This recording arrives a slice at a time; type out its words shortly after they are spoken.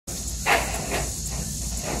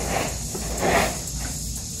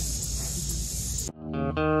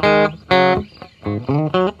Alright,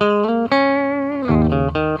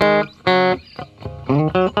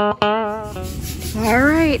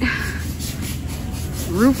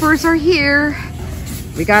 roofers are here.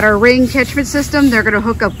 We got our rain catchment system. They're going to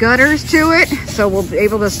hook up gutters to it, so we'll be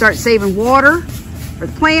able to start saving water for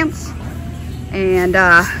the plants. And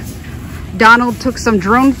Donald took some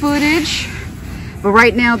drone footage, but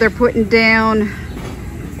right now they're putting down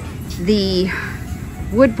the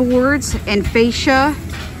wood boards and fascia.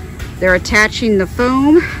 They're attaching the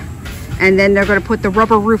foam, and then they're going to put the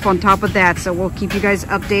rubber roof on top of that, so we'll keep you guys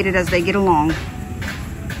updated as they get along.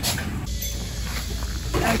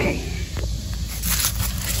 Okay,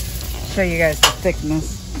 show you guys the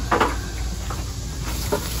thickness.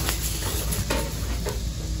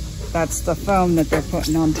 That's the foam that they're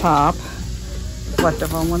putting on top,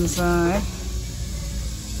 reflective on one side.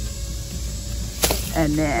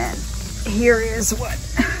 And then here is what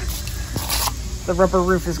the rubber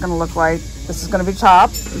roof is going to look like. This is going to be top.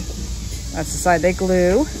 That's the side they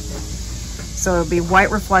glue. So it'll be white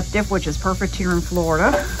reflective, which is perfect here in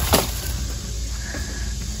Florida.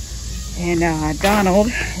 And Donald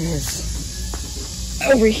is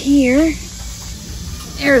over here.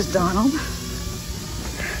 There's Donald.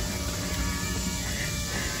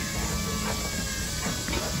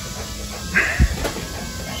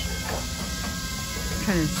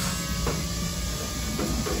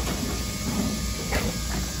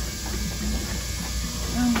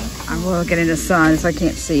 I will get in the sun so I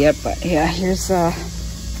can't see it, but yeah, here's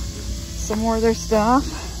some more of their stuff.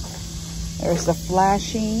 There's the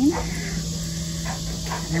flashing.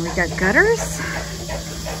 And then we got gutters.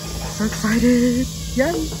 So excited.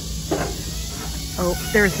 Yay. Oh,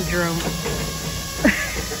 there's the drone.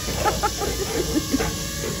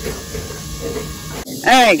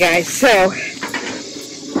 All right, guys, so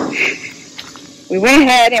we went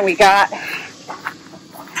ahead and we got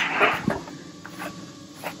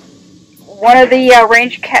one of the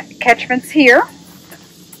range catchments here.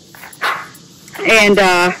 And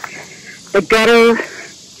the gutter,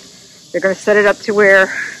 they're going to set it up to where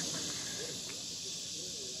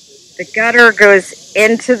the gutter goes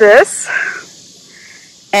into this.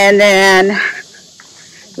 And then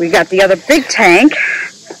we got the other big tank.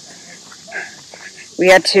 We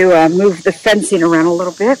had to move the fencing around a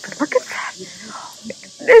little bit, but look at that.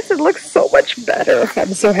 This looks so much better.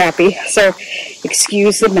 I'm so happy. So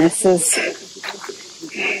excuse the messes.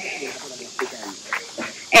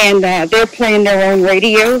 And they're playing their own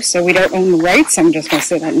radio, so we don't own the rights. I'm just going to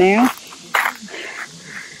say that now.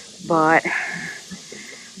 But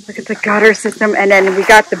look at the gutter system. And then we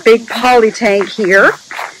got the big poly tank here.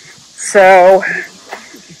 So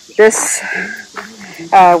this,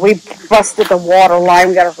 we busted the water line.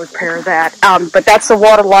 We got to repair that. But that's the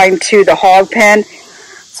water line to the hog pen.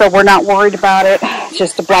 So we're not worried about it. It's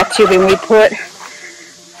just the black tubing we put.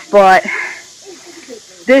 But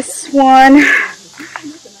this one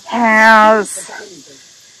has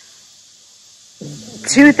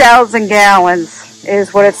 2,000 gallons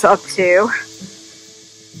is what it's up to.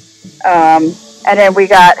 And then we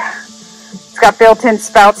got, it's got built-in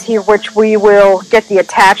spouts here, which we will get the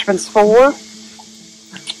attachments for.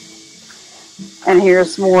 And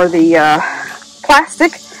here's more of the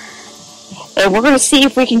plastic. And we're going to see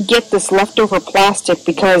if we can get this leftover plastic,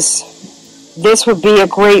 because this would be a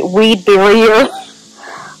great weed barrier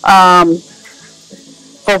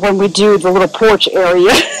for when we do the little porch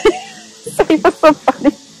area. So it was so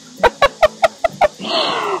funny.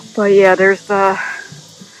 But yeah, there's a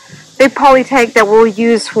big poly tank that we'll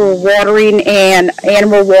use for watering and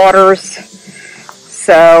animal waters.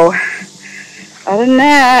 So other than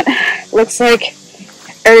that, looks like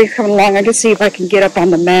everything's coming along. I can see if I can get up on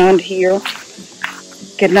the mound here,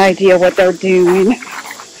 get an idea what they're doing.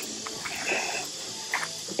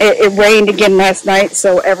 It rained again last night,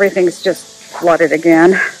 so everything's just flooded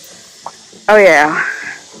again. Oh yeah.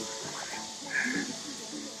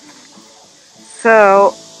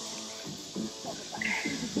 So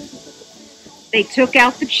they took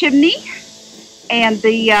out the chimney and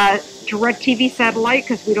the DirecTV satellite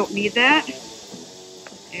because we don't need that.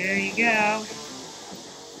 There you go.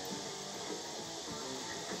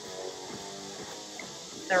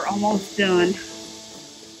 They're almost done.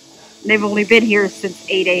 They've only been here since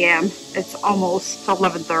 8 a.m. It's almost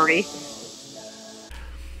 11:30.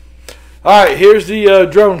 Alright, here's the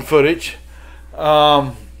drone footage.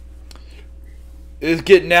 It's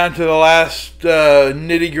getting down to the last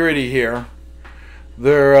nitty gritty here.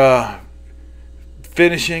 They're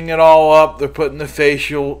finishing it all up. They're putting the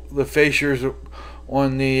fascias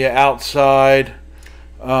on the outside.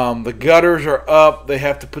 The gutters are up. They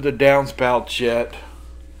have to put the downspouts yet.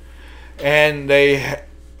 and they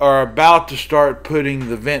are about to start putting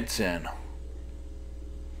the vents in.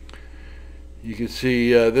 You can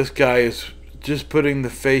see this guy is just putting the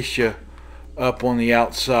fascia up on the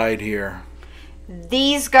outside here.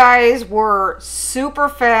 These guys were super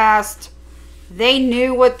fast. They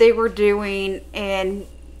knew what they were doing, and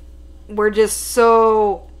we're just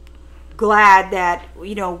so glad that,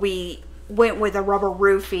 you know, we went with a rubber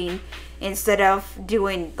roofing instead of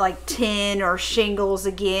doing like tin or shingles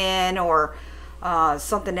again, or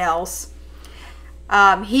something else.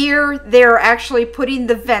 Here they're actually putting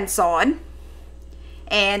the vents on,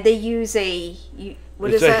 and they use a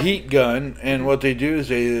it's a heat gun, and what they do is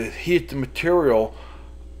they heat the material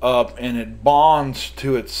up and it bonds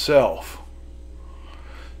to itself.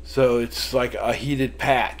 So it's like a heated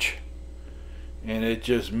patch, and it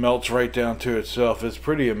just melts right down to itself. It's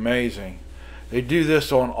pretty amazing. They do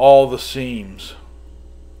this on all the seams,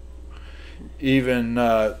 even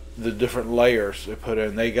the different layers they put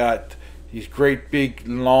in. They got these great big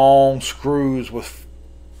long screws with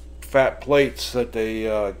fat plates that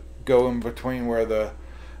they go in between where the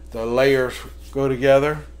layers go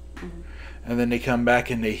together, and then they come back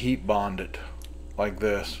and they heat bond it like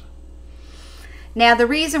this. Now, the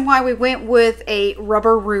reason why we went with a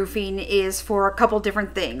rubber roofing is for a couple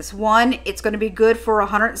different things. One, it's going to be good for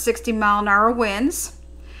 160 mile an hour winds.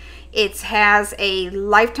 It has a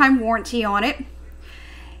lifetime warranty on it.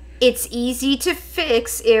 It's easy to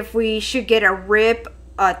fix if we should get a rip,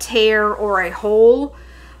 a tear, or a hole.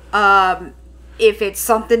 If it's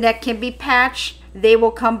something that can be patched, they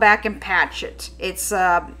will come back and patch it. It's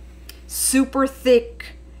super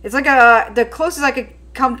thick. It's like the closest I could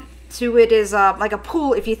come to it is like a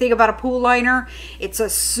pool. If you think about a pool liner, it's a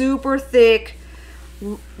super thick,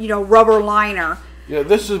 you know, rubber liner. Yeah,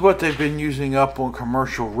 this is what they've been using up on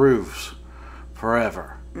commercial roofs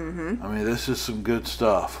forever. I mean, this is some good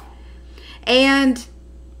stuff. And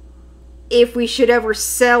if we should ever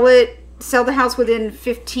sell the house within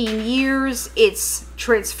 15 years, it's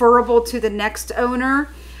transferable to the next owner.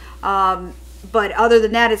 But other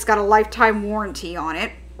than that, it's got a lifetime warranty on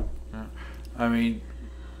it. I mean,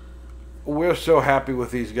 we're so happy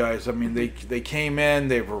with these guys. I mean, they came in,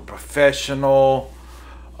 they were professional,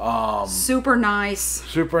 super nice,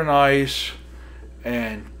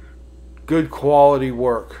 and good quality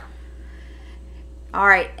work. All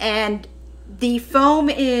right, and the foam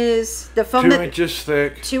is 2 inches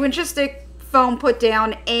thick. 2 inches thick foam put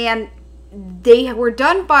down, and they were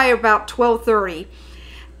done by about 12:30,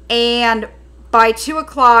 and by 2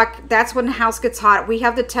 o'clock, that's when the house gets hot. We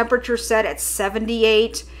have the temperature set at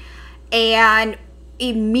 78. And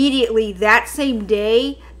immediately that same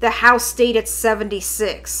day, the house stayed at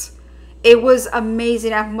 76. It was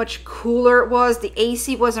amazing how much cooler it was. The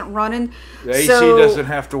AC wasn't running. The AC doesn't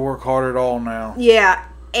have to work hard at all now. Yeah,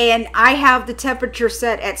 and I have the temperature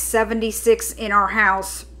set at 76 in our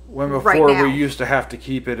house. When before we used to have to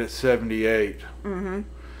keep it at 78.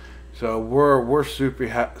 So we're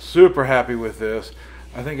super happy with this.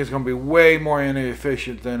 I think it's going to be way more energy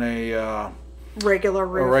efficient than a regular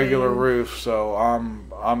roof, so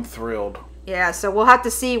I'm thrilled. Yeah, so we'll have to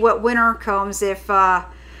see what winter comes, if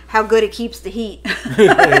how good it keeps the heat.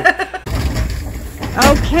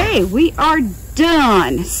 Okay, we are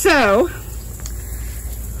done. So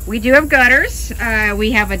we do have gutters.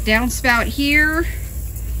 We have a downspout here,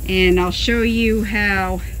 and I'll show you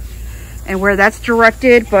how and where that's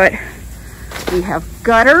directed, but we have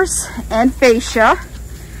gutters and fascia.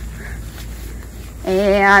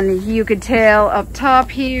 And you can tell up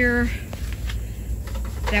top here,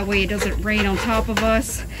 that way it doesn't rain on top of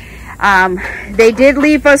us. They did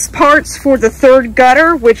leave us parts for the third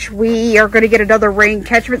gutter, which we are going to get another rain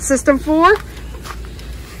catchment system for.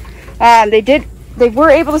 They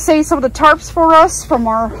were able to save some of the tarps for us from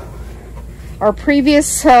our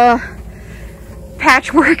previous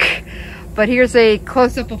patchwork. But here's a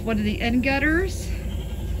close-up of one of the end gutters.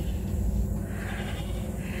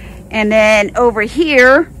 And then over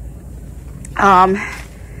here,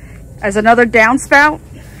 as another downspout.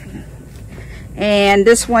 And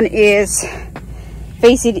this one is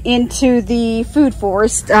facing into the food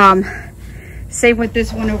forest. Same with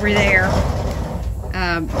this one over there.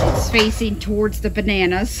 It's facing towards the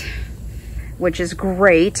bananas, which is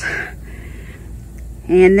great.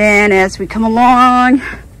 And then as we come along,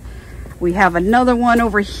 we have another one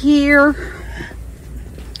over here.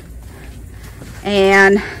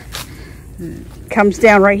 And comes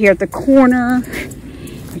down right here at the corner.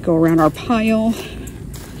 We go around our pile.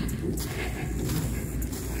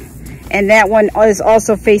 And that one is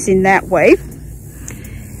also facing that way.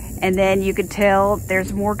 And then you can tell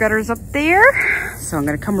there's more gutters up there. So I'm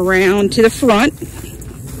going to come around to the front.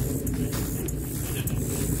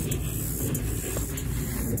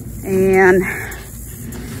 And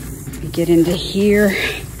we get into here.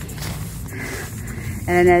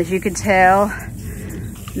 And as you can tell,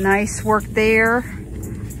 nice work there.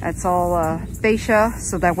 That's all fascia,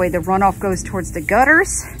 so that way the runoff goes towards the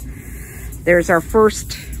gutters. There's our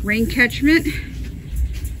first rain catchment.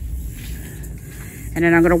 And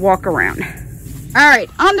then I'm gonna walk around. All right,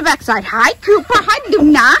 on the back side. Hi, Cooper. Hi,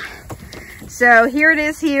 Luna. So here it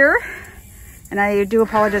is here. And I do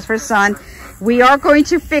apologize for the sun. We are going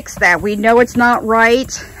to fix that. We know it's not right.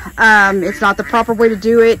 It's not the proper way to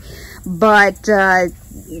do it. But,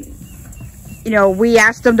 you know, we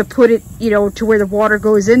asked them to put it, you know, to where the water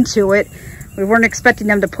goes into it. We weren't expecting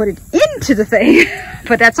them to put it into the thing.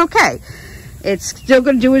 But that's okay. It's still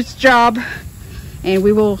going to do its job. And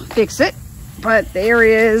we will fix it. But there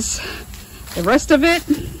is the rest of it.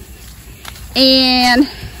 And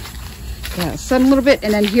yeah, sun a little bit.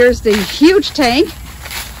 And then here's the huge tank.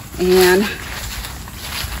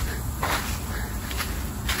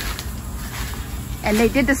 And they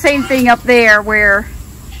did the same thing up there where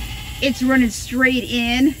it's running straight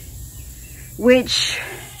in, which,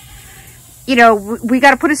 you know, we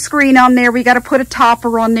got to put a screen on there. We got to put a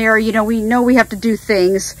topper on there. You know we have to do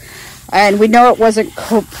things. And we know it wasn't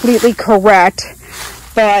completely correct,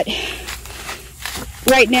 but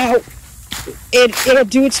right now it'll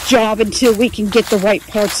do its job until we can get the right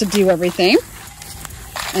parts to do everything.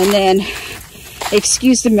 And then,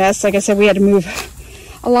 excuse the mess. Like I said, we had to move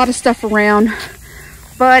a lot of stuff around.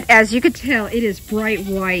 But as you can tell, it is bright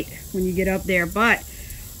white when you get up there. But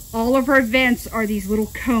all of our vents are these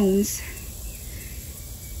little cones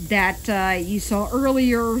that you saw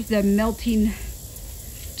earlier, the melting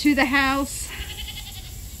to the house.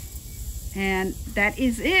 And that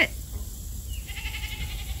is it.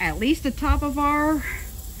 At least the top of our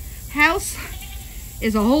house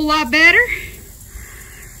is a whole lot better.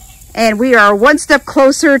 And we are one step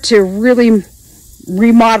closer to really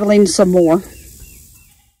remodeling some more.